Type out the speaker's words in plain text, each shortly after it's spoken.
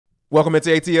Welcome into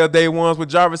ATL Day Ones with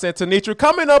Jarvis and Tenitra.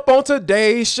 Coming up on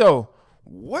today's show,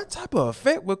 what type of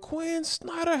effect will Quin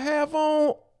Snyder have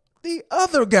on the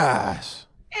other guys?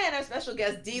 And our special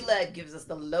guest, D-Led, gives us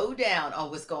the lowdown on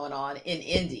what's going on in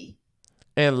Indy.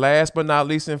 And last but not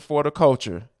least, and for the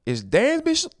culture, is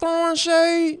Dansby throwing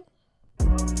shade?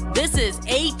 This is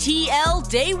ATL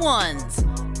Day Ones,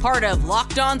 part of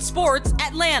Locked On Sports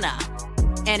Atlanta.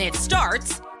 And it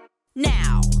starts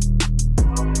now.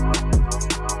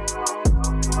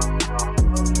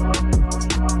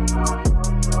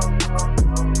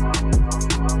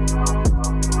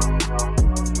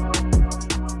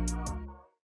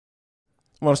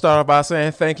 I want to start off by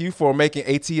saying thank you for making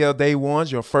ATL Day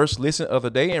Ones your first listen of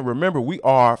the day. And remember, we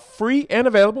are free and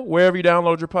available wherever you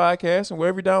download your podcast. And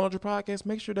wherever you download your podcast,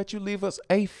 make sure that you leave us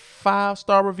a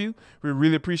 5-star review. We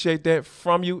really appreciate that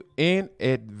from you in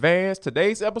advance.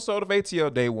 Today's episode of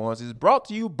ATL Day Ones is brought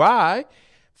to you by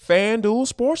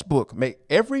FanDuel Sportsbook. Make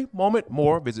every moment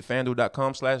more. Visit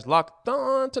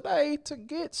FanDuel.com/lockedon today to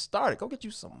get started. Go get you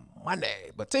some money.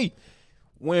 But T,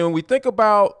 when we think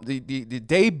about the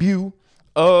debut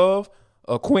of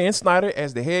Quin Snyder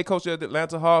as the head coach of the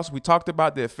Atlanta Hawks, we talked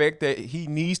about the effect that he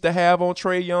needs to have on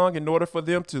Trae Young in order for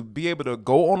them to be able to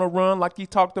go on a run like he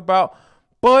talked about.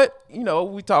 But, you know,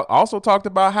 we also talked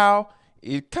about how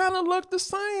it kind of looked the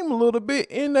same a little bit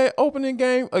in that opening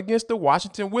game against the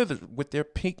Washington Wizards with their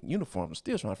pink uniforms. I'm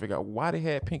still trying to figure out why they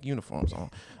had pink uniforms on.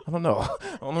 I don't know.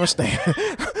 I don't understand.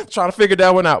 Trying to figure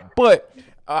that one out. But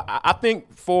I think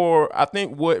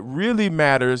what really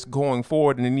matters going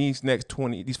forward in these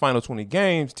final 20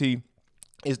 games, T,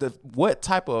 is what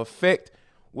type of effect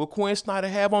will Quin Snyder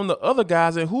have on the other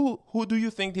guys, and who do you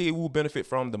think he will benefit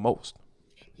from the most?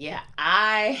 Yeah,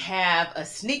 I have a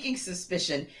sneaking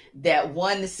suspicion that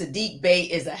Saddiq Bey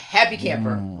is a happy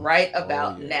camper right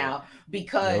about now,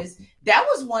 because that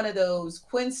was one of those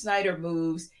Quin Snyder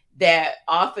moves that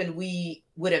often we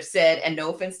would have said, and no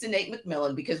offense to Nate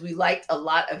McMillan, because we liked a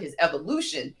lot of his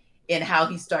evolution in how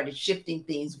he started shifting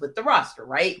things with the roster,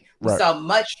 right? We saw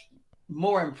much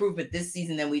more improvement this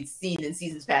season than we'd seen in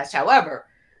seasons past. However,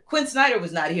 Quin Snyder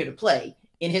was not here to play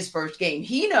in his first game.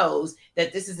 He knows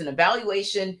that this is an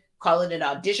evaluation, call it an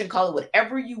audition, call it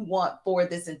whatever you want for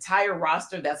this entire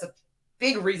roster. That's a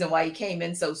big reason why he came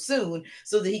in so soon,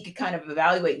 so that he could kind of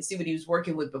evaluate and see what he was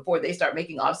working with before they start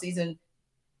making offseason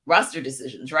roster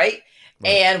decisions, right?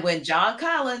 And when John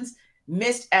Collins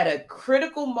missed at a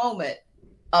critical moment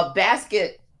a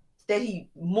basket that he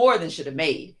more than should have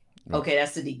made, okay,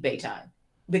 that's Saddiq Bey time.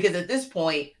 Because at this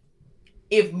point,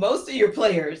 if most of your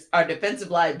players are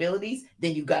defensive liabilities,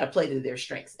 then you've got to play to their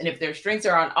strengths. And if their strengths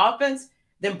are on offense,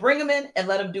 then bring them in and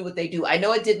let them do what they do. I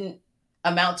know it didn't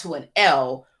amount to an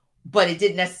L, but it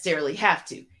didn't necessarily have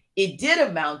to. It did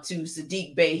amount to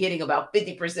Saddiq Bey hitting about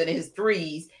 50% of his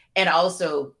threes and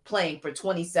also playing for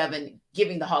 27,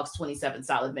 giving the Hawks 27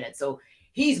 solid minutes. So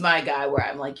he's my guy where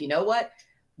I'm like, you know what?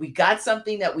 We got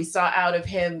something that we saw out of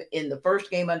him in the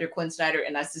first game under Quin Snyder,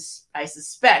 and I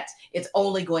suspect it's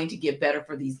only going to get better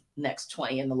for these next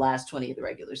 20 and the last 20 of the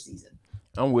regular season.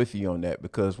 I'm with you on that,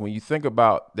 because when you think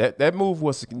about that move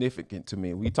was significant to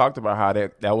me. We talked about how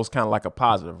that was kind of like a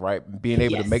positive, right? Being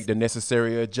able to make the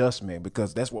necessary adjustment,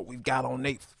 because that's what we've got on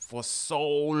Nate for so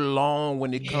long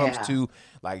when it comes to,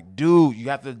 like, dude, you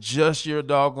have to adjust your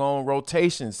doggone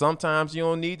rotation. Sometimes you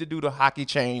don't need to do the hockey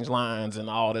change lines and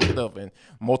all that stuff and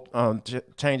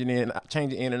changing in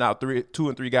and out 2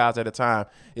 and 3 guys at a time,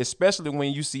 especially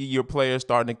when you see your players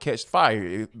starting to catch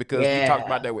fire, because we talked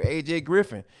about that with AJ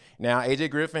Griffin. Now, AJ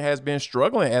Griffin has been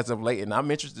struggling as of late, and I'm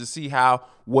interested to see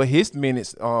what his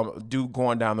minutes do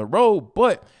going down the road.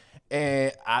 But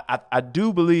I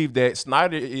do believe that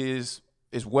Snyder is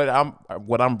what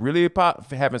I'm really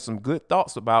having some good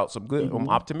thoughts about, some good I'm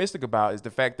optimistic about, is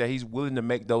the fact that he's willing to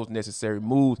make those necessary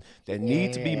moves that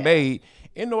need to be made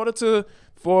in order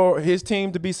for his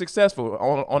team to be successful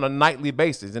on a nightly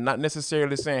basis, and not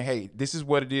necessarily saying, hey, this is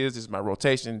what it is, this is my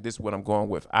rotation, this is what I'm going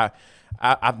with.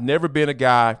 I've never been a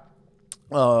guy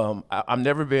to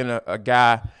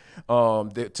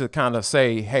kind of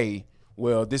say, hey,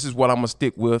 well, this is what I'm going to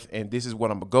stick with and this is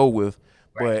what I'm going to go with.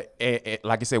 But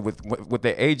like I said, with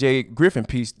the AJ Griffin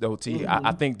piece, though, T,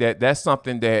 I think that's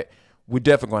something that we're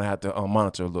definitely going to have to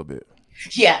monitor a little bit.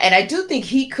 Yeah, and I do think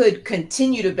he could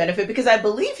continue to benefit, because I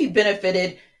believe he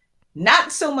benefited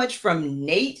not so much from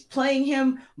Nate playing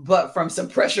him, but from some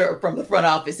pressure from the front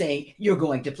office saying, you're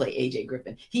going to play AJ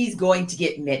Griffin. He's going to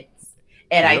get minutes.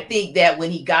 And I think that when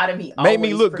he got him, he made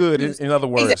me look good, in other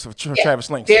words, Travis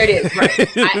Slinks. There it is.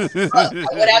 Right. I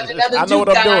went after another I know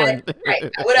what I'm doing.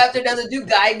 Right. I went after another Duke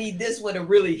guy. I need this one to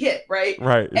really hit. Right.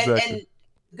 Right. Exactly.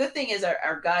 good thing is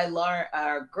our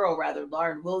girl,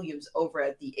 Lauren Williams over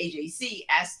at the AJC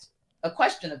asked a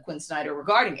question of Quin Snyder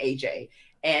regarding AJ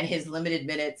and his limited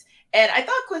minutes. And I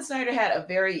thought Quin Snyder had a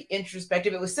very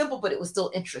introspective, it was simple, but it was still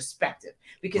introspective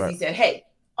because he said, hey,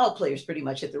 all players pretty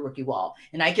much hit the rookie wall.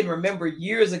 And I can remember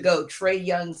years ago, Trae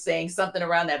Young saying something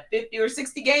around that 50 or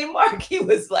 60 game mark. He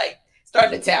was like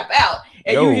starting to tap out.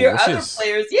 And you hear other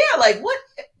players, like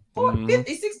what,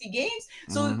 50, 60 games?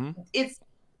 So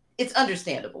it's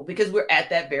understandable because we're at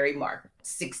that very mark,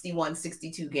 61,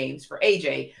 62 games for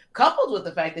AJ, coupled with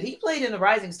the fact that he played in the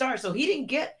Rising Star. So he didn't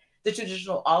get the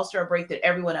traditional all-star break that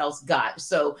everyone else got.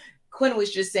 So Quin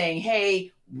was just saying,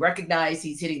 hey, recognize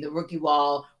he's hitting the rookie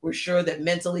wall. We're sure that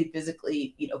mentally,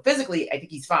 physically, I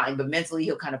think he's fine, but mentally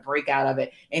he'll kind of break out of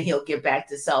it and he'll get back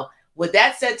to self. What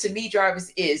that said to me,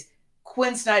 Jarvis, is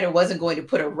Quin Snyder wasn't going to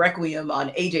put a requiem on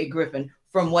AJ Griffin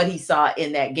from what he saw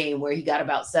in that game where he got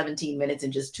about 17 minutes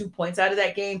and just 2 points out of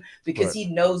that game because he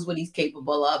knows what he's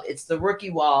capable of. It's the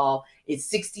rookie wall. It's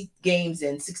 60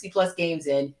 plus games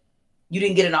in. You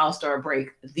didn't get an all-star break,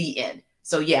 the end.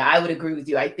 So, yeah, I would agree with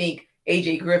you. I think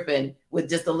AJ Griffin, with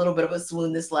just a little bit of a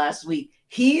swoon this last week,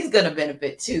 he's going to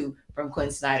benefit, too, from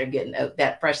Quin Snyder getting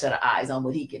that fresh set of eyes on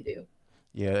what he can do.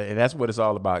 Yeah, and that's what it's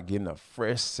all about, getting a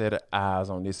fresh set of eyes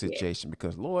on this situation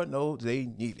because Lord knows they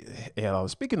need it. And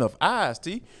speaking of eyes,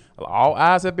 T, all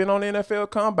eyes have been on the NFL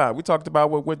Combine. We talked about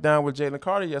what went down with Jalen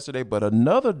Carter yesterday, but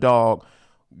another dog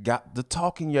got the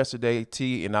talking yesterday,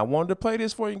 T, and I wanted to play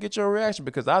this for you and get your reaction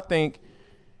because I think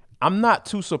I'm not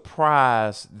too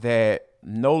surprised that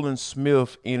Nolan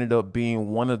Smith ended up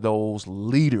being one of those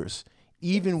leaders.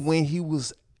 Even when he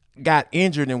got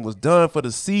injured and was done for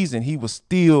the season, he was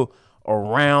still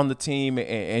around the team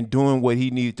and doing what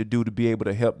he needed to do to be able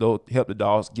to help the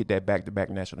Dogs get that back-to-back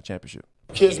national championship.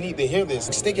 Kids need to hear this.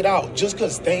 Stick it out. Just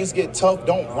because things get tough,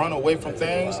 don't run away from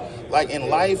things. Like in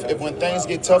life, if when things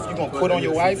get tough, you're going to quit on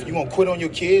your wife, you're going to quit on your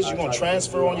kids, you're going to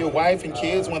transfer on your wife and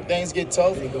kids when things get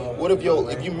tough. What if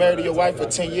you married to your wife for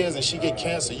 10 years and she get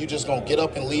cancer, you just going to get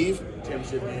up and leave?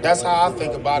 That's how I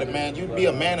think about it, man. You be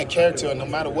a man of character no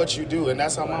matter what you do, and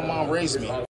that's how my mom raised me.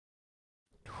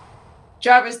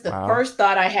 Jarvis, the first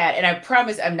thought I had, and I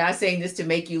promise I'm not saying this to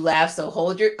make you laugh, so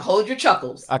hold your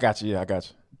chuckles. I got you. Yeah, I got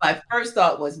you. My first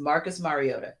thought was Marcus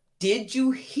Mariota. Did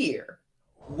you hear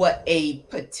what a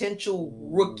potential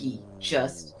rookie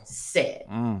just said?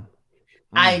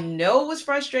 I know it was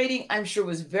frustrating. I'm sure it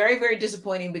was very, very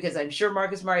disappointing because I'm sure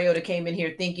Marcus Mariota came in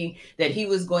here thinking that he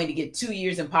was going to get 2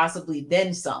 years and possibly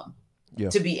then some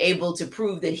to be able to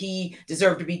prove that he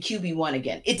deserved to be QB1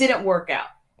 again. It didn't work out.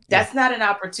 That's not an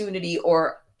opportunity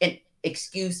or an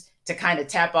excuse to kind of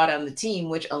tap out on the team,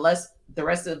 which unless the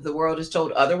rest of the world is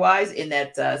told otherwise in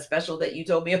that special that you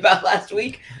told me about last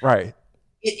week, right?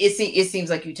 It seems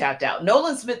like you tapped out.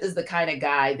 Nolan Smith is the kind of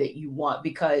guy that you want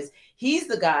because he's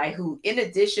the guy who, in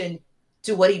addition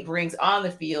to what he brings on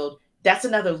the field, that's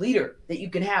another leader that you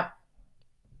can have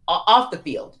off the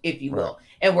field, if you will.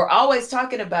 And we're always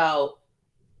talking about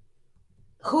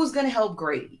who's going to help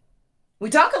Grady. We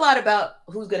talk a lot about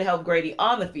who's going to help Grady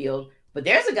on the field, but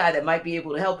there's a guy that might be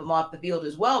able to help him off the field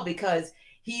as well because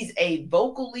he's a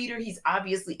vocal leader. He's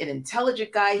obviously an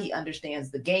intelligent guy. He understands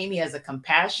the game. He has a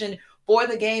compassion for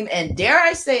the game. And dare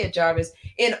I say it, Jarvis,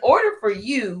 in order for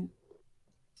you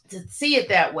to see it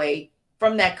that way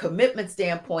from that commitment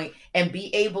standpoint and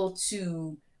be able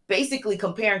to basically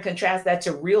compare and contrast that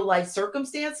to real life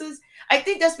circumstances, I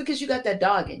think that's because you got that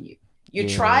dog in you. You're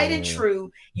tried and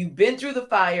true. You've been through the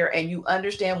fire and you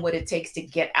understand what it takes to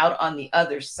get out on the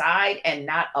other side and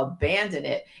not abandon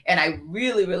it. And I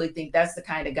really, really think that's the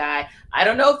kind of guy. I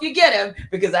don't know if you get him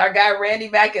because our guy Randy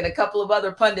Mack and a couple of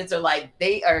other pundits are like,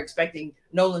 they are expecting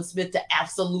Nolan Smith to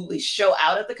absolutely show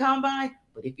out at the combine.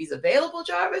 But if he's available,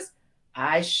 Jarvis,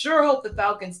 I sure hope the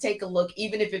Falcons take a look,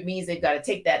 even if it means they've got to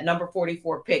take that number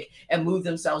 44 pick and move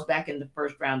themselves back in the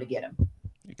first round to get him.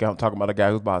 I'm talking about a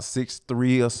guy who's about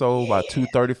 6'3" or so, about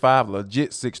 235, legit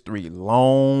 6'3",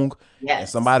 long, and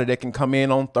somebody that can come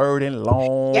in on third and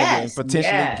long and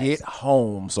potentially get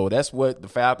home. So that's what the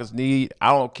Falcons need. I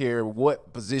don't care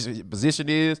what position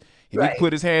is. If he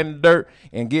put his hand in the dirt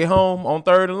and get home on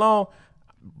third and long,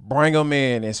 bring him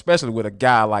in, especially with a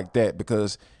guy like that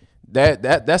because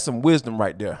that's some wisdom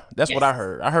right there. That's what I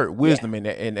heard. I heard wisdom in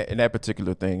that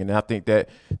particular thing, and I think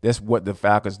that's what the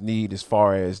Falcons need as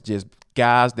far as just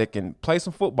guys that can play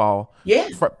some football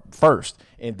first,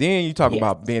 and then you talk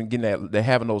about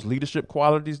having those leadership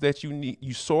qualities that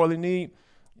you sorely need.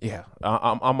 Yeah,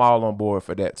 I'm all on board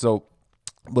for that. So,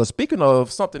 but speaking of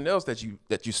something else that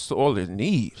you sorely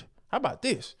need, how about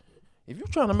this? If you're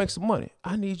trying to make some money,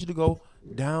 I need you to go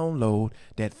download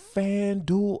that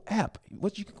FanDuel app.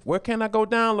 Where can I go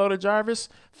download it, Jarvis?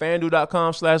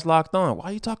 FanDuel.com/lockedon. Why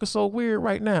are you talking so weird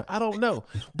right now? I don't know.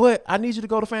 But I need you to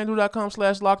go to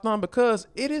FanDuel.com/lockedon because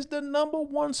it is the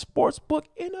 #1 sports book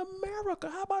in America.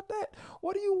 How about that?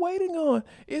 What are you waiting on?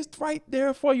 It's right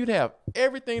there for you to have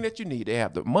everything that you need. They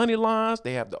have the money lines.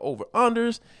 They have the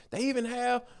over-unders. They even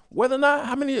have whether or not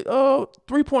how many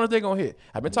three-pointers they're going to hit.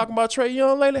 I've been talking about Trae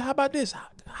Young lately. How about this?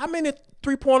 How many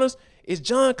three-pointers is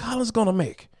John Collins going to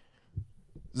make?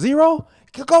 0?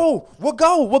 We'll go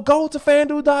to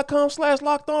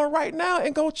FanDuel.com/lockedon right now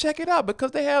and go check it out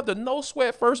because they have the no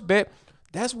sweat first bet.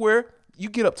 That's where you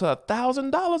get up to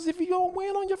 $1,000 if you don't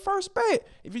win on your first bet.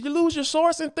 If you lose your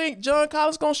source and think John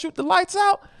Collins going to shoot the lights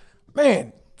out,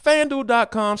 man,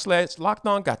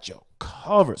 FanDuel.com/lockedon got you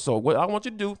covered. So what I want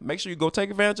you to do, make sure you go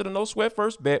take advantage of the no sweat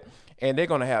first bet, and they're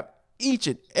going to have each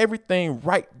and everything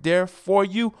right there for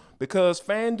you because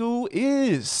FanDuel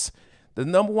is the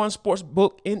 #1 sports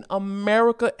book in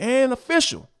America and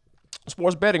official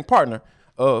sports betting partner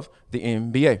of the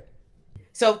NBA.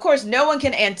 So, of course, no one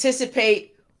can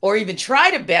anticipate or even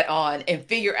try to bet on and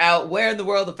figure out where in the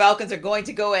world the Falcons are going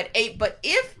to go at 8. But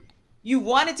if you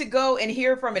wanted to go and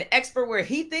hear from an expert where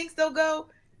he thinks they'll go,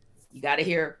 you got to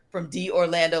hear from D.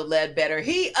 Orlando Ledbetter.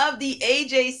 He of the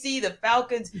AJC, the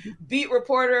Falcons beat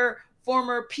reporter,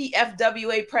 former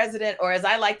PFWA president, or as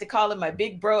I like to call him, my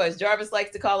big bro, as Jarvis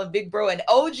likes to call him, big bro, and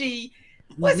OG.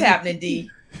 What's happening, D?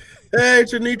 Hey,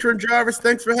 Tenitra and Jarvis,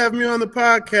 thanks for having me on the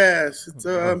podcast. It's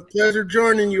a pleasure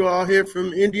joining you all here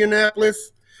from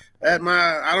Indianapolis at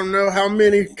my, I don't know how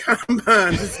many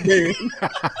combines it's been.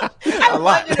 I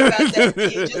wondered about that,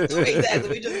 D. Exactly.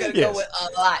 We're just going to go with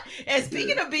a lot. And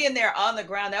speaking of being there on the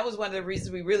ground, that was one of the reasons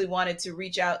we really wanted to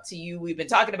reach out to you. We've been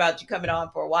talking about you coming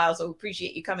on for a while, so we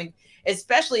appreciate you coming,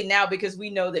 especially now because we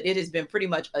know that it has been pretty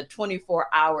much a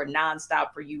 24-hour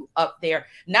nonstop for you up there,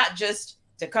 not just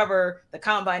to cover the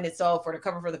combine itself or to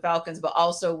cover for the Falcons, but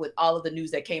also with all of the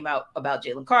news that came out about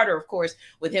Jalen Carter, of course,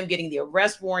 with him getting the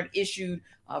arrest warrant issued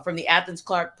from the Athens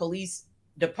Clarke Police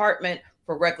Department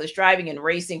for reckless driving and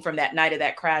racing from that night of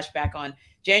that crash back on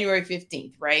January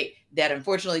 15th, right? That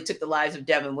unfortunately took the lives of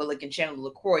Devin Willock and Chandler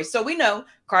LaCroix. So we know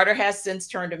Carter has since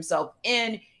turned himself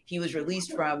in. He was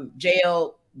released from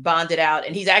jail, bonded out,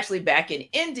 and he's actually back in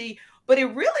Indy. But it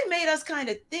really made us kind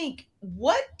of think,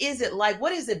 what is it like?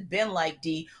 What has it been like,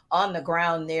 D, on the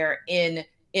ground there in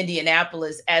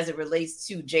Indianapolis as it relates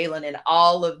to Jalen and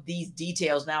all of these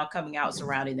details now coming out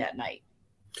surrounding that night?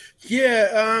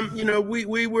 Yeah, we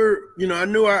were, I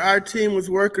knew our team was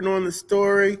working on the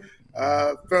story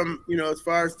from, as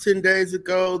far as 10 days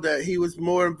ago that he was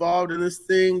more involved in this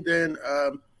thing than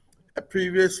had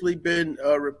previously been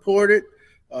reported.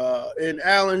 And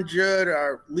Alan Judd,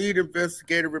 our lead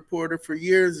investigative reporter for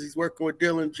years, he's working with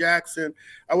Dylan Jackson.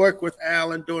 I worked with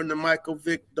Alan during the Michael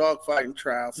Vick dogfighting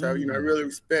trial. So, I really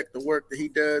respect the work that he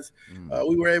does.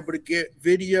 We were able to get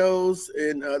videos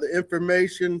and the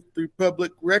information through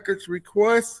public records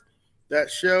requests that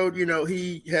showed,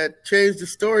 he had changed the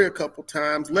story a couple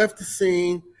times, left the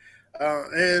scene,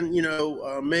 and,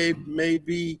 may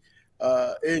be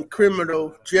in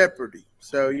criminal jeopardy.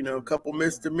 So, a couple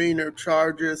misdemeanor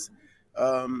charges,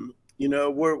 were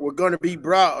going to be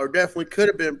brought or definitely could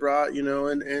have been brought,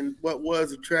 and what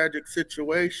was a tragic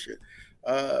situation.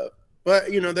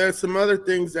 But, there's some other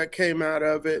things that came out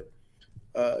of it.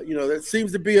 There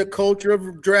seems to be a culture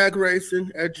of drag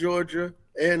racing at Georgia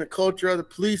and a culture of the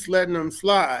police letting them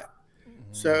slide.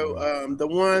 So the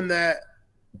one that,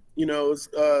 is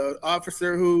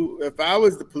officer who, if I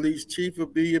was the police chief,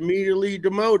 would be immediately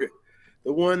demoted.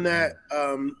 The one that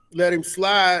let him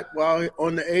slide while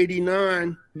on the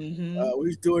 89,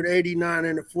 he's doing 89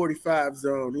 in the 45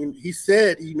 zone. And he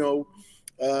said,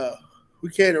 we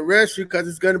can't arrest you because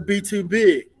it's going to be too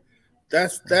big.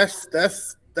 That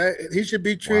he should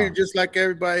be treated just like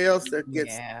everybody else that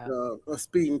gets a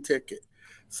speeding ticket.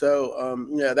 So,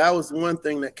 that was one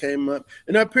thing that came up.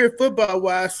 And up here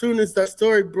football-wise, as soon as that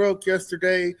story broke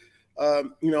yesterday,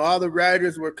 all the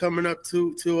writers were coming up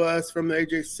to us from the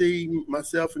AJC,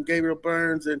 myself and Gabriel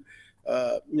Burns, and,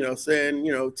 saying,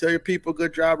 tell your people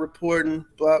good job reporting,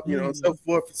 blah, so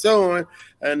forth and so on.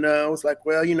 And I was like,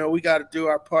 well, we got to do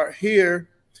our part here.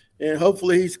 And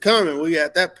hopefully he's coming.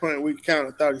 At that point, we kind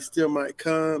of thought he still might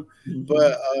come.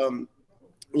 But,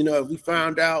 we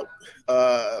found out,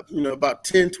 about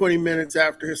 10, 20 minutes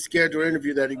after his scheduled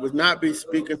interview that he would not be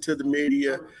speaking to the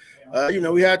media.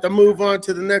 We had to move on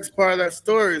to the next part of that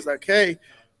story. It's like, hey,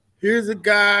 here's a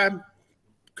guy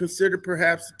considered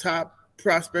perhaps the top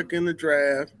prospect in the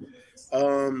draft.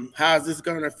 How is this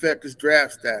going to affect his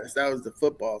draft status? That was the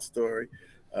football story.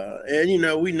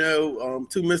 And, we know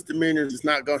two misdemeanors is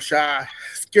not going to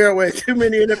scare away too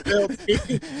many NFL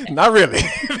teams. Not really.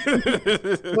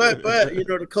 but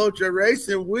the culture of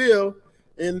racing will,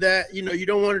 in that, you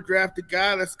don't want to draft a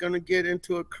guy that's going to get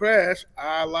into a crash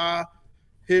a la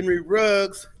Henry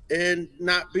Ruggs and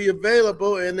not be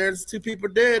available. And there's two people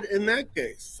dead in that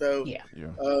case. So,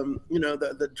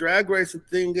 the drag racing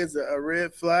thing is a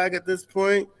red flag at this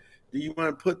point. Do you want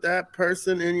to put that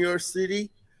person in your city?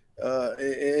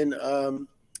 Some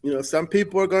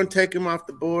people are going to take him off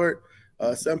the board.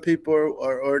 Some people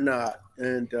are not.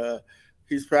 And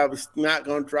he's probably not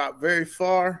going to drop very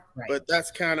far. Right. But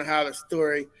that's kind of how the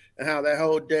story and how that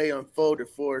whole day unfolded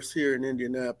for us here in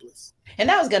Indianapolis. And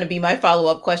that was going to be my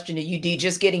follow-up question to you, D,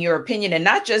 just getting your opinion, and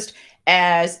not just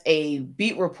as a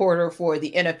beat reporter for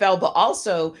the NFL, but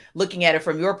also looking at it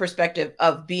from your perspective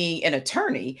of being an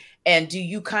attorney. And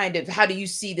how do you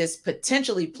see this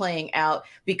potentially playing out?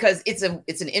 Because it's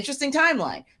an interesting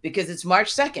timeline, because it's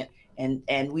March 2nd.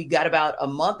 And we've got about a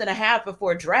month and a half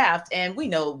before draft, and we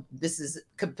know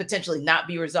could potentially not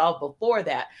be resolved before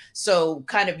that. So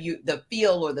kind of the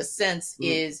feel or the sense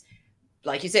is,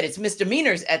 like you said, it's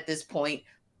misdemeanors at this point,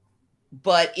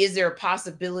 but is there a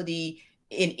possibility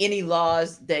in any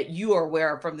laws that you are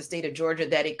aware of from the state of Georgia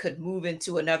that it could move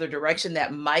into another direction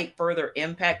that might further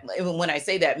impact? Even when I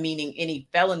say that, meaning any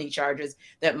felony charges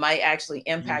that might actually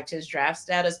impact his draft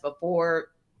status before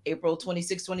April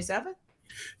 26, 27?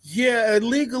 Yeah,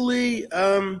 legally,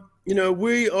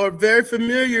 we are very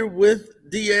familiar with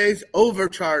DAs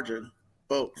overcharging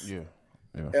folks. Yeah.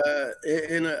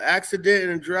 In an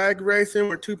accident in drag racing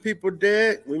where two people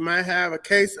dead, we might have a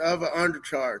case of an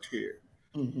undercharge here.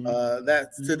 Mm-hmm.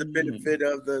 That's to the benefit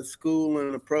of the school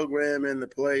and the program and the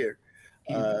player.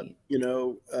 Did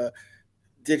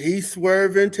he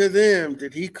swerve into them?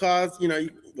 Did he cause,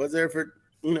 was there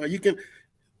you can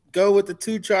go with the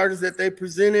two charges that they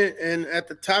presented, and at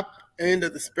the top end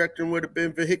of the spectrum would have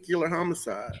been vehicular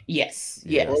homicide. Yes.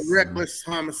 Or reckless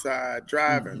homicide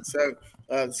driving. So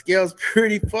the scale's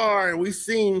pretty far, and we've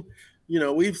seen in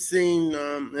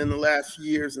the last few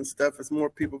years and stuff, as more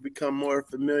people become more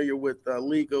familiar with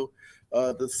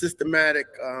the systematic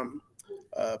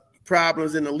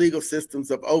problems in the legal systems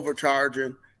of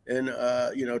overcharging and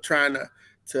trying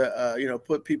to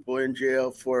put people in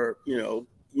jail for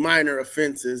minor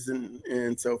offenses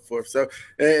and so forth. So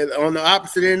on the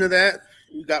opposite end of that,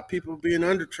 you got people being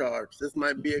undercharged. This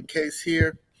might be a case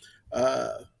here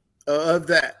of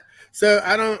that. So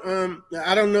I don't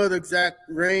know the exact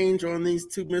range on these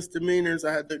two misdemeanors.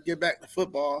 I had to get back to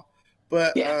football,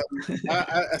 but I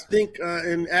think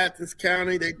in Athens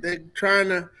County they're trying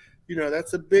to,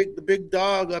 that's the big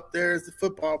dog up there is the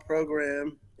football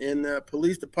program, and the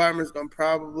police department is going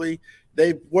to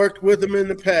they've worked with them in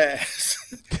the past.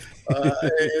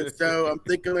 And so I'm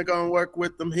thinking they're going to work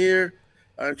with them here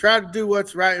and try to do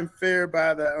what's right and fair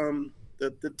by the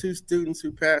two students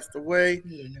who passed away,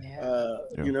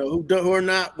 who are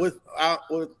not with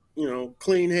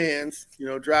clean hands,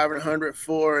 driving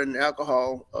 104 and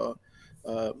alcohol,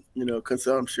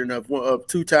 consumption of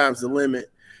 2 times the limit.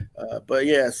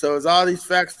 So as all these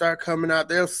facts start coming out,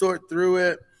 they'll sort through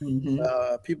it. Mm-hmm.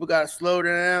 People got to slow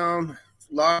down.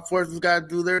 Law enforcement's got to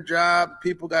do their job.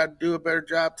 People got to do a better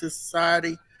job to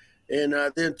society, and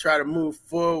then try to move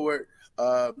forward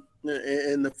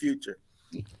in the future.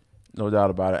 No doubt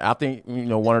about it. I think,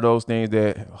 one of those things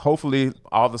that hopefully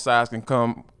all the sides can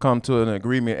come to an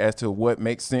agreement as to what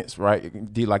makes sense,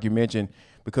 right? D, like you mentioned,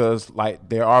 because like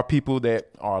there are people that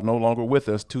are no longer with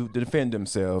us to defend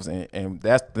themselves, and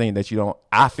that's the thing that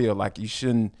I feel like you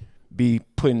shouldn't be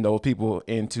putting those people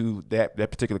into that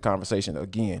particular conversation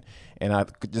again. And I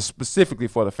just specifically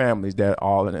for the families that are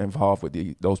all involved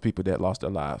with those people that lost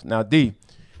their lives. Now, D,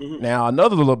 now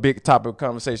another little big topic of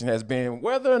conversation has been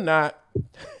whether or not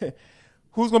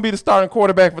who's going to be the starting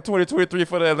quarterback for 2023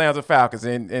 for the Atlanta Falcons.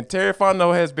 And Terry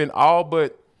Fontenot has been all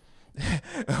but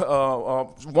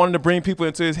wanting to bring people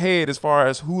into his head as far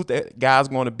as who that guy's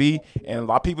going to be. And a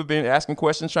lot of people have been asking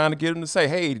questions trying to get him to say,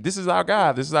 hey, this is our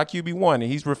guy. This is our QB1. And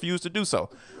he's refused to do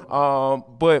so.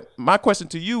 But my question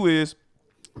to you is,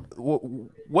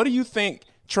 what do you think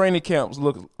training camps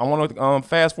look? I want to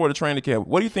fast forward to training camp.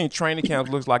 What do you think training camps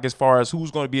looks like as far as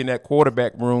who's going to be in that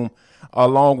quarterback room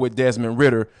along with Desmond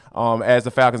Ridder as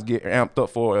the Falcons get amped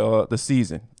up for the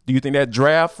season? Do you think that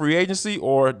draft, free agency,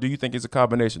 or do you think it's a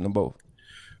combination of both?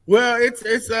 Well,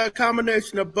 it's a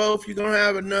combination of both. You're going to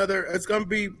have it's going to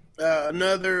be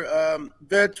another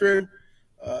veteran,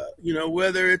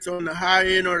 whether it's on the high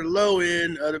end or the low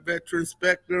end of the veteran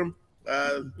spectrum.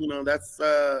 That's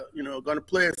going to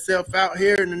play itself out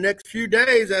here in the next few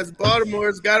days as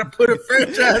Baltimore's got to put a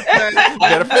franchise tag.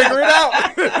 Got to figure it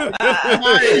out.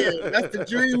 That's the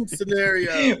dream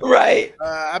scenario, right?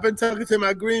 I've been talking to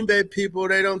my Green Bay people.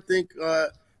 They don't think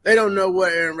they don't know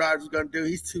what Aaron Rodgers is going to do.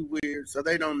 He's too weird, so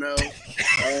they don't know.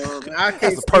 I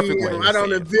can't see him. I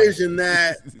don't envision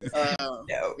that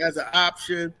as an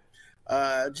option.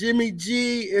 Jimmy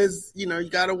G is, you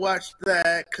got to watch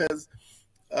that because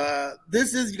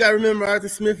you got to remember Arthur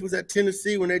Smith was at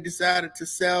Tennessee when they decided to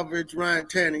salvage Ryan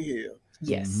Tannehill.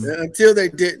 Yes. Until they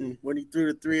didn't, when he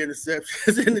threw the 3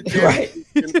 interceptions in the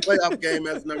playoff game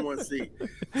as number 1 seed.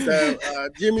 So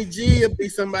Jimmy G will be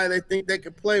somebody they think they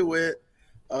could play with.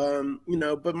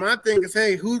 But my thing is,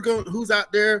 hey, who's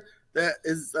out there that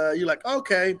is you're like,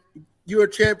 okay, you're a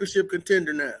championship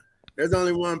contender now. There's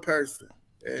only one person,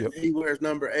 and he wears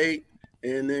number 8,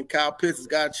 and then Kyle Pitts has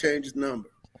got to change his number.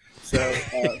 So,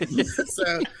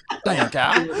 Damn,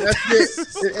 Kyle.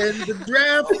 That's it. And the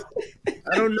draft,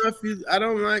 I don't know if I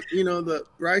don't like, the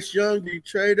Bryce Young. Do you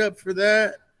trade up for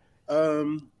that?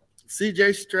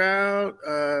 C.J. Stroud,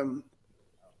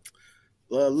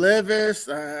 Levis,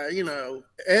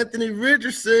 Anthony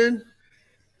Richardson.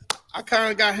 I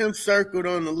kind of got him circled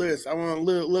on the list. I want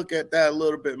to look at that a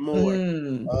little bit more.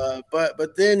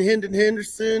 But then Hendon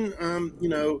Henderson,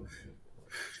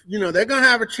 they're going to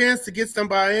have a chance to get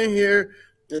somebody in here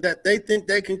that they think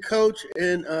they can coach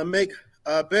and make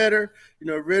better.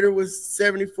 Ridder was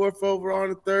 74th overall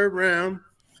in the 3rd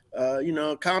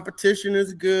round. Competition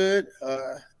is good.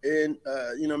 And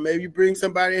maybe bring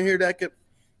somebody in here that could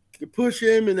push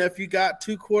him. And if you got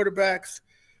 2 quarterbacks,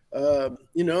 and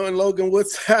Logan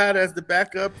Woodside as the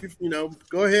backup,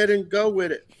 go ahead and go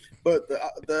with it. But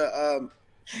the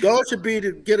goal should be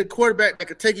to get a quarterback that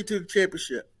could take you to the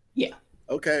championship. Yeah.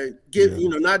 Okay.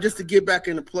 Not just to get back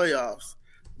in the playoffs,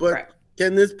 but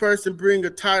can this person bring a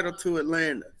title to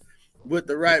Atlanta with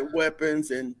the right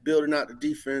weapons and building out the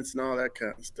defense and all that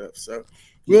kind of stuff? So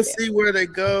we'll see where they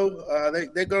go.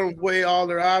 They're going to weigh all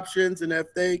their options, and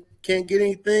if they can't get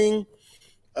anything,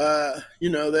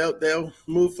 they'll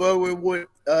move forward with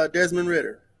Desmond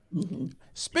Ridder. Mm-hmm.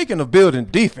 Speaking of building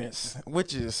defense,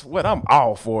 which is what I'm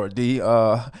all for, D.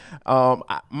 My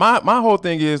whole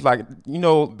thing is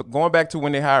going back to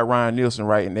when they hired Ryan Nielsen,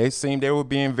 right? And they were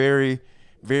being very,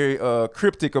 very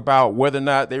cryptic about whether or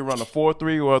not they run a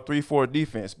 4-3 or a 3-4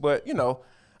 defense. But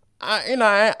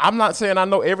I'm not saying I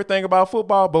know everything about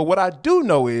football, but what I do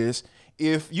know is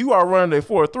if you are running a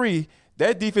 4-3,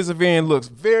 that defensive end looks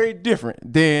very different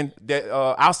than that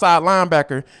outside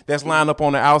linebacker that's lined up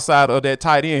on the outside of that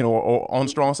tight end or on the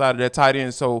strong side of that tight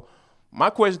end. So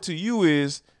my question to you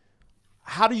is,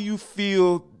 how do you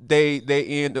feel they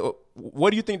end up – what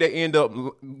do you think they end up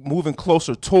moving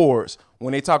closer towards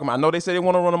when they talk about – I know they say they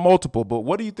want to run a multiple, but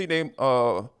what do you think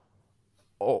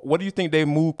they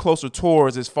move closer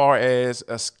towards as far as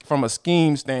from a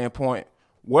scheme standpoint,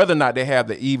 whether or not they have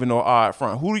the even or odd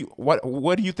front?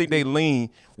 What do you think they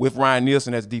lean with Ryan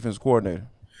Nielsen as defensive coordinator?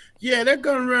 Yeah, they're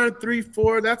going to run a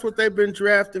 3-4. That's what they've been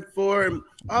drafted for. And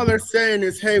all they're saying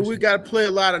is, hey, we got to play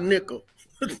a lot of nickel.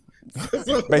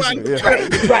 Basically,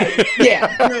 right.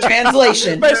 Yeah.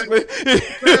 Translation. Basically.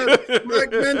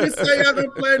 Man, just say y'all going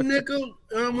to play nickel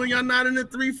when y'all not in the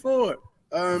 3-4.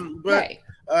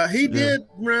 He did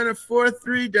run a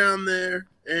 4-3 down there.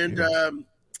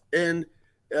 And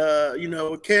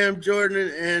with Cam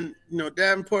Jordan and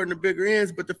Davenport and the bigger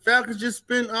ends, but the Falcons just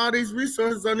spent all these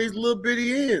resources on these little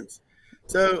bitty ends.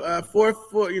 So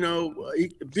 4-4,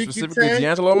 specifically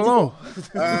D'Angelo Malone.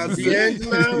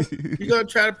 D'Angelo, you gonna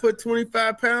try to put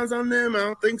 25 pounds on them? I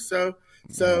don't think so.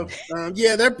 So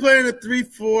they're playing a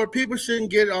 3-4. People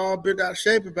shouldn't get all bent out of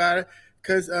shape about it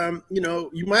because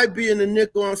you might be in the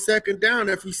nickel on 2nd down.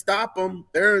 If you stop them,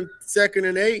 they're in 2nd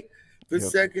and 8.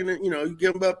 Second, you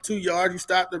give them up 2 yards, you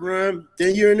stop the run,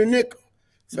 then you're in the nickel.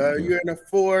 So you're in a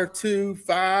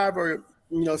 4-2-5, or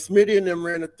Smitty and them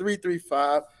ran a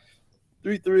 3-3-5,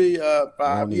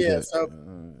 3-3-5. Yeah, so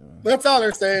that's all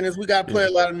they're saying is we got to play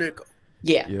a lot of nickel.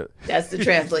 Yeah, that's the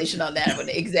translation on that one.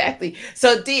 Exactly.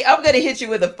 So, D, I'm going to hit you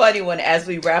with a funny one as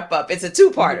we wrap up. It's a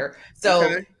 2-parter.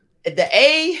 So the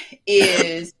A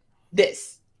is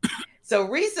this. So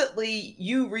recently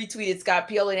you retweeted Scott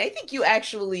Pioli, and I think you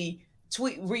actually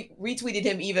retweeted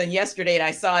him even yesterday, and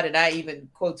I saw it, and I even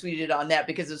quote tweeted it on that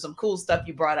because of some cool stuff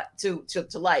you brought up to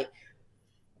light.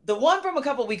 The one from a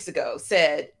couple weeks ago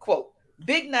said, quote,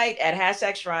 "Big night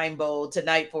at #Shrine Bowl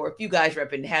tonight for a few guys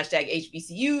repping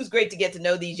 #HBCUs. Great to get to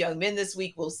know these young men this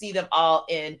week. We'll see them all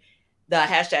in the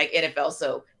 #NFL."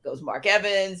 So goes Mark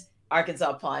Evans,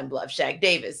 Arkansas Pine Bluff, Shaq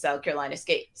Davis, South Carolina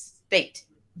State,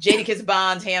 Jadakiss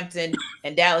Bonds, Hampton,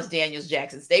 and Dallas Daniels,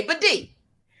 Jackson State. But D,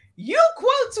 you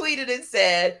quote tweeted and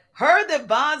said, heard that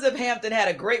Bonds of Hampton had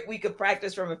a great week of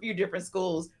practice from a few different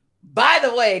schools. By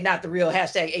the way, not the real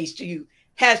hashtag HTU,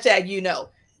 hashtag you know.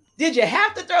 Did you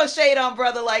have to throw shade on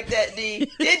brother like that, D?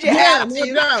 Did you have to?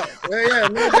 No doubt. Yeah,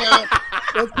 no doubt.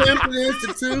 That's Hampton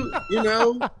Institute, you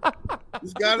know.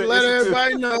 Just got to let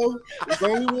everybody know there's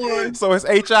only one. So it's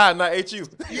HI, not HU.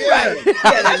 Yeah. Right.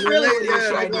 Yeah, that's really what he was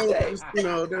trying to say. You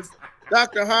know, there's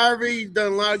Dr. Harvey. He's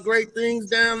done a lot of great things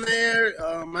down there.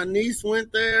 My niece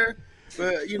went there.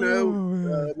 But, you know,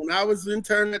 when I was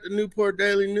intern at the Newport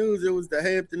Daily News, it was the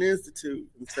Hampton Institute.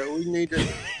 And so we need to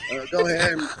go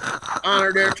ahead and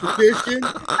honor their tradition.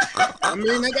 I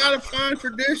mean, they got a fine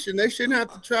tradition. They shouldn't have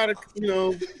to try to, you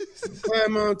know,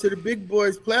 climb onto the big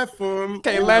boys platform.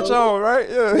 Can't latch on, right?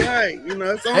 Yeah. Right. You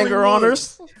know, it's only Anger one.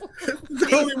 honors.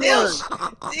 It's only one.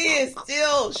 He is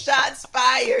still shots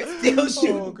fired, still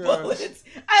shooting bullets.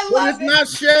 I But love it's not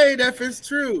shade if it's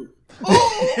true.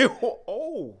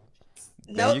 Oh.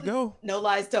 No, There you go. No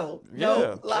lies told. Yeah,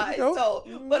 No lies told.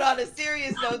 But on a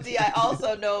serious note, D, I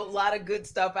also know a lot of good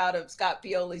stuff out of Scott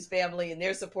Pioli's family and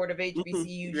their support of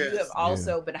HBCU. Yes. You have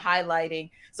also been highlighting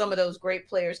some of those great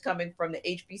players coming from the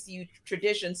HBCU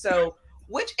tradition. So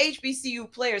which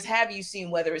HBCU players have you seen,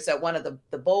 whether it's at one of the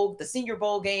Senior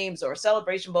Bowl games or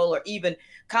Celebration Bowl or even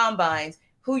Combines,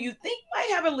 who you think might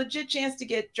have a legit chance to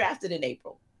get drafted in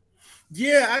April?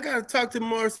 Yeah, I got to talk to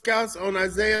more scouts on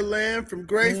Isaiah Lamb from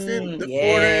Grayson, the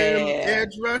 4A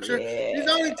edge rusher. Yeah. He's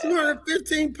only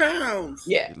 215 pounds.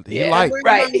 Yeah. He light.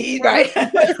 Right. He's right.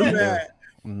 But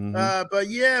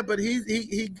he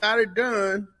got it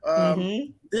done.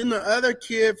 Then the other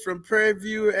kid from Prairie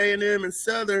View, A&M, and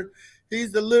Southern,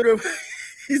 he's the little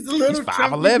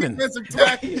 5'11". defensive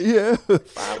tackle. Yeah.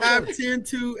 5'10",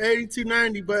 280,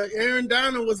 290. But Aaron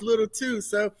Donald was little too.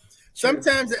 So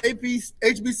sometimes the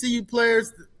HBCU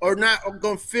players are not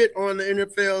going to fit on the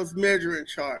NFL's measuring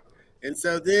chart. And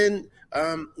so then,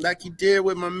 like he did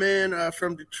with my man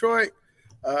from Detroit,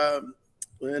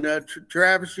 and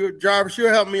Jarvis, you'll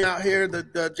help me out here.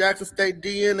 The Jackson State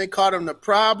DN, they called him the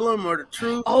problem or the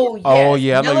truth. Oh, yeah. Oh,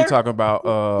 yeah. I know you're talking about.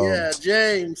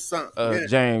 James something.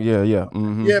 James, yeah.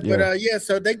 Mm-hmm,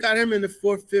 so they got him in the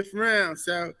 4th, 5th round.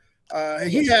 So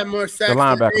he had more sacks the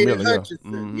linebacker, than Aiden Miller,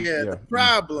 Hutchinson. The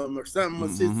problem or something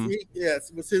was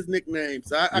was his nickname.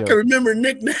 So I can remember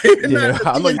nickname.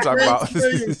 I know you're talking about.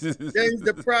 James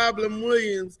the Problem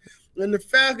Williams. And the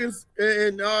Falcons,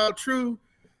 and all truth,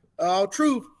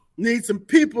 need some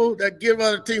people that give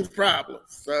other teams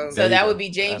problems. So that would be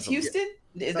James Houston?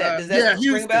 Does that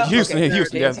ring a bell? Houston, Okay.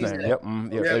 Houston, James that's his name. Yep.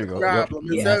 There you go. Problem.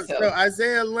 Yep. So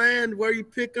Isaiah Land, where you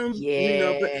pick them, but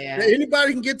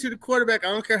anybody can get to the quarterback. I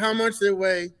don't care how much they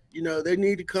weigh. You know, they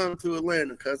need to come to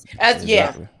Atlanta because we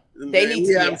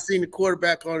haven't seen the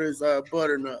quarterback on his butt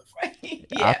enough.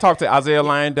 I talked to Isaiah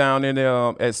Land down in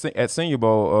at Senior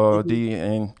Bowl, D,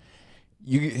 and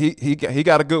he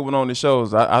got a good one on the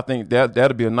shows. I think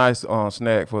that'll be a nice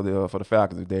snag for the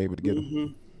Falcons if they're able to get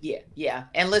him. Yeah.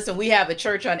 And listen, we have a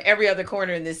church on every other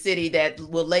corner in this city that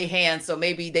will lay hands. So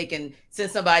maybe they can send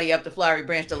somebody up to Flowery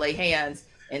Branch to lay hands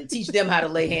and teach them how to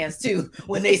lay hands too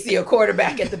when they see a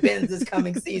quarterback at the Benz this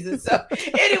coming season. So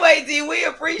anyway, D, we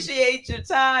appreciate your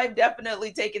time.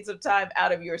 Definitely taking some time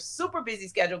out of your super busy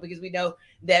schedule because we know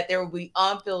that there will be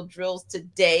on-field drills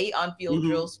today, on-field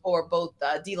drills for both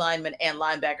D linemen and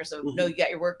linebackers. So know you got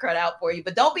your work cut out for you,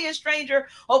 but don't be a stranger.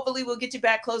 Hopefully we'll get you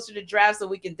back closer to draft so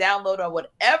we can download on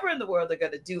whatever in the world they're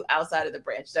going to do outside of the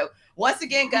branch. So once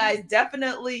again, guys,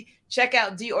 definitely check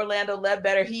out D Orlando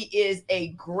Ledbetter. He is a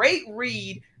great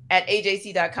read at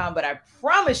AJC.com, but I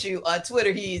promise you on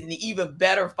Twitter, he's an even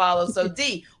better follow. So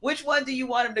D, which one do you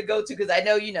want him to go to? Because I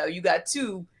know, you got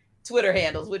 2 Twitter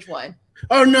handles. Which one?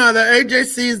 Oh no, the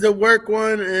AJC is the work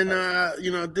one, and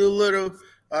do a little,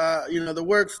 the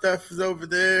work stuff is over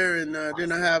there, and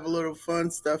then I have a little fun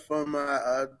stuff on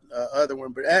my other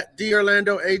one. But at D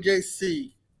Orlando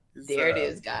AJC. There it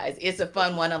is, guys. It's a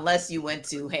fun one unless you went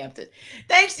to Hampton.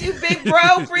 Thanks you, big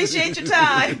bro. Appreciate your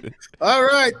time. All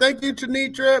right. Thank you,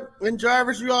 Tenitra and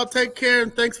Jarvis. You all take care,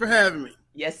 and thanks for having me.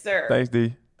 Yes, sir. Thanks,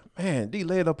 D. Man, D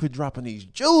laid up here dropping these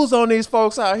jewels on these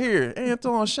folks out here. And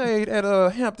throwing shade at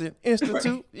Hampton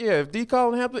Institute. Yeah, if D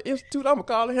calling Hampton Institute, I'm going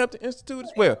to call it Hampton Institute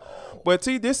as well. But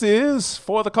T, this is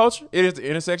for the culture. It is the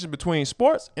intersection between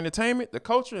sports, entertainment, the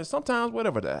culture, and sometimes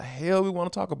whatever the hell we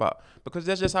want to talk about. Because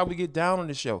that's just how we get down on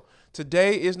the show.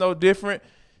 Today is no different.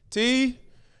 T,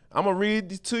 I'm going to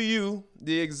read to you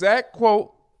the exact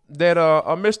quote that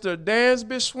Mr.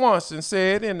 Dansby Swanson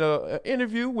said in an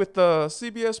interview with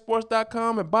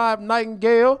CBSSports.com and Bob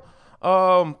Nightingale.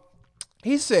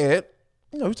 He said,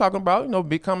 He's talking about,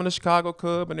 becoming a Chicago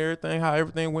Cub and everything, how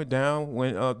everything went down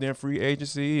when then free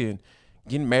agency and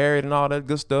getting married and all that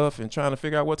good stuff and trying to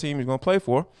figure out what team he's going to play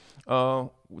for,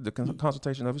 with the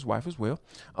consultation of his wife as well.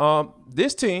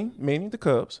 This team, meaning the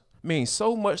Cubs, means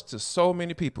so much to so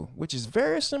many people, which is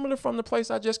very similar from the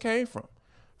place I just came from.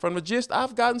 From the gist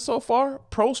I've gotten so far,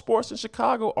 pro sports in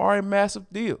Chicago are a massive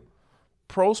deal.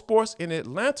 Pro sports in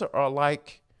Atlanta are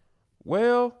like,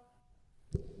 well,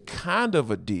 kind of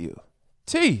a deal.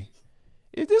 T,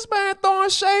 is this man throwing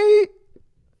shade?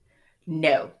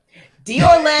 No.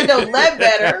 Orlando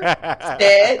Ledbetter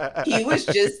said he was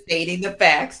just stating the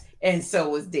facts, and so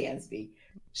was Dansby.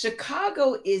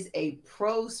 Chicago is a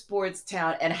pro sports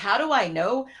town, and how do I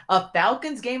know? A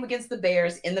Falcons game against the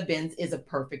Bears in the Benz is a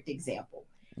perfect example.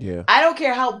 Yeah. I don't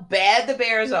care how bad the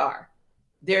Bears are.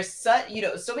 There's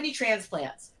so many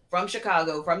transplants from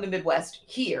Chicago, from the Midwest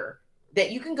here,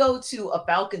 that you can go to a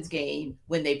Falcons game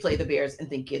when they play the Bears and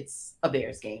think it's a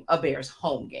Bears game, a Bears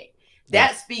home game.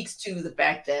 That speaks to the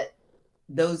fact that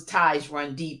those ties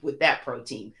run deep with that pro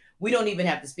team. We don't even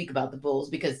have to speak about the Bulls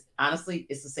because honestly,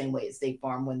 it's the same way at State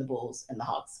Farm when the Bulls and the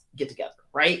Hawks get together,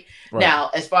 right? Now,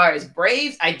 as far as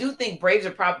Braves, I do think Braves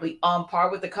are probably on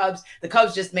par with the Cubs. The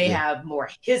Cubs just may have more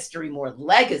history, more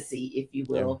legacy, if you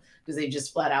will, because they've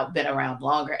just flat out been around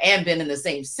longer and been in the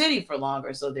same city for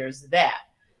longer. So there's that.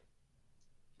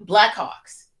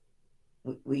 Blackhawks.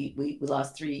 We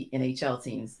lost 3 NHL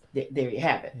teams. There you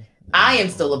have it. I am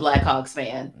still a Blackhawks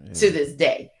fan to this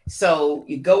day. So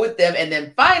you go with them. And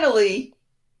then finally,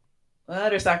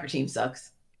 their soccer team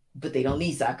sucks, but they don't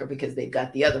need soccer because they've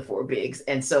got the other 4 bigs.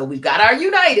 And so we've got our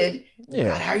United.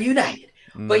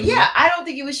 But yeah, I don't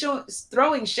think he was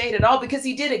throwing shade at all because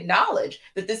he did acknowledge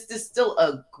that this is still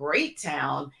a great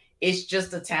town. It's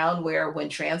just a town where when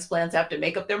transplants have to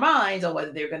make up their minds on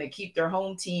whether they're going to keep their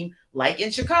home team like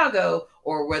in Chicago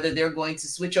or whether they're going to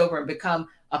switch over and become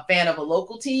a fan of a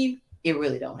local team, it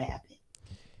really don't happen.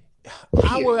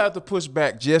 I will have to push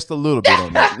back just a little bit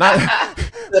on that.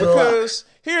 Because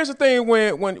here's the thing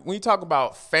when you talk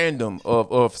about fandom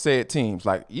of said teams,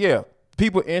 like,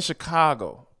 people in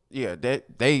Chicago,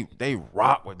 they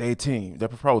rock with their team, their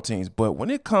pro teams. But when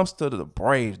it comes to the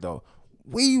Braves, though,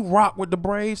 we rock with the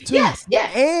Braves too. Yes.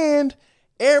 And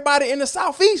everybody in the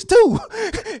Southeast too.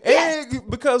 And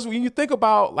because when you think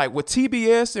about like what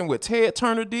TBS and what Ted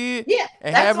Turner did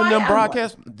and having them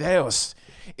broadcast,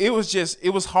 it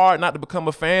was hard not to become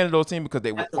a fan of those teams because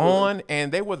they were on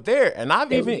and they were there. And I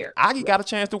got a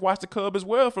chance to watch the Cub as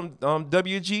well from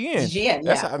WGN.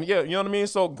 That's how, you know what I mean?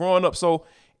 So growing up, so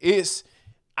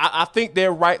I think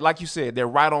they're right, like you said, they're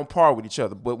right on par with each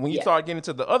other. But when you start getting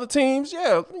to the other teams,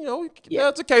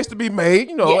 that's a case to be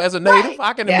made. As a native,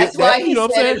 I can admit that. That's why he what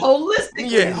I'm said saying? it holistically.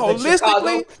 Yeah,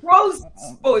 holistically. Pro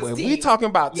sports When team. we talking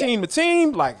about team to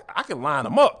team, like I can line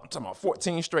them up. I'm talking about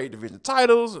 14 straight division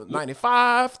titles,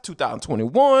 95,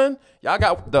 2021. Y'all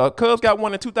got the Cubs got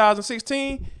one in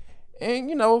 2016.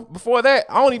 And, before that,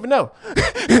 I don't even know.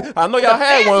 I know y'all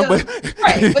had one, but...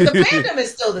 Right, but the fandom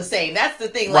is still the same. That's the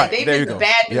thing. Like, they've been the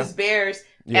bad news bears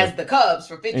as the Cubs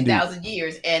for 50,000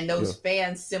 years, and those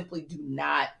fans simply do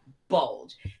not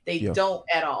bulge. They don't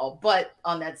at all. But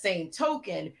on that same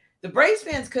token, the Braves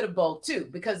fans could have bulged too,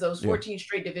 because those 14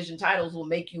 straight division titles will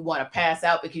make you want to pass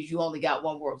out because you only got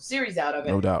one World Series out of it.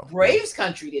 No doubt. Braves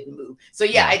country didn't move. So,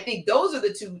 I think those are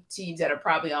the 2 teams that are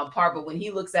probably on par. But when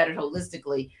he looks at it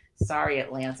holistically, sorry,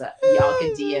 Atlanta, y'all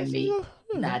can DM me.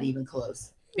 Not even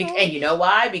close. And you know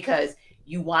why? Because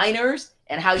you whiners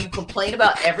and how you complain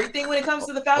about everything when it comes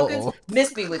to the Falcons,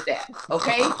 miss me with that,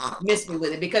 okay? Miss me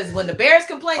with it. Because when the Bears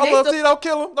complain, don't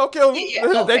kill them. Don't kill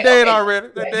them. They dead already.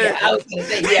 They dead. I was going to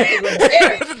say, because when the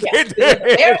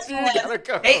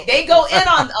Bears, they go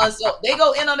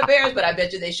in on the Bears, but I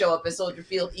bet you they show up at Soldier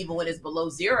Field even when it's below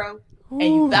 0. And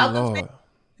you Falcons fans,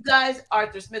 guys,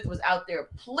 Arthur Smith was out there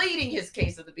pleading his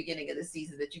case at the beginning of the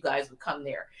season that you guys would come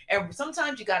there. And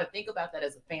sometimes you got to think about that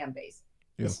as a fan base.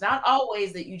 Yeah. It's not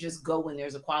always that you just go when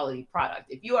there's a quality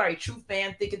product. If you are a true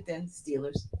fan, thick and thin,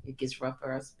 Steelers, it gets rough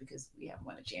for us because we haven't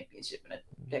won a championship in a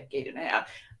decade and a half.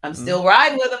 I'm still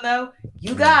riding with them, though.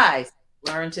 You guys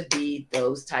learn to be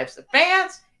those types of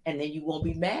fans, and then you won't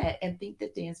be mad and think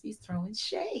that Dansby's throwing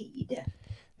shade.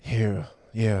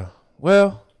 Yeah.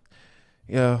 Well...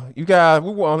 Yeah, you guys,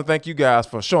 we want to thank you guys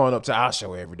for showing up to our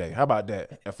show every day. How about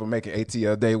that? And for making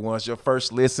ATL Day Ones your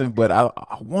first listen. But I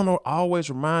want to always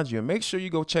remind you, make sure you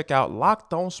go check out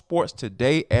Locked On Sports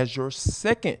today as your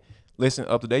second Listen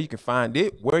Up to Date. You can find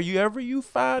it wherever you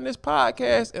find this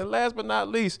podcast. And last but not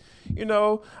least, I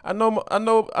know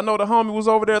the homie was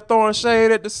over there throwing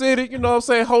shade at the city. You know what I'm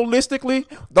saying? Holistically,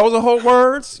 those are whole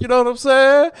words. You know what I'm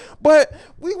saying? But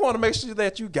we want to make sure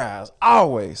that you guys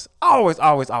always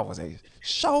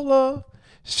show love,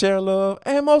 share love,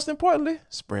 and most importantly,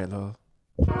 spread love.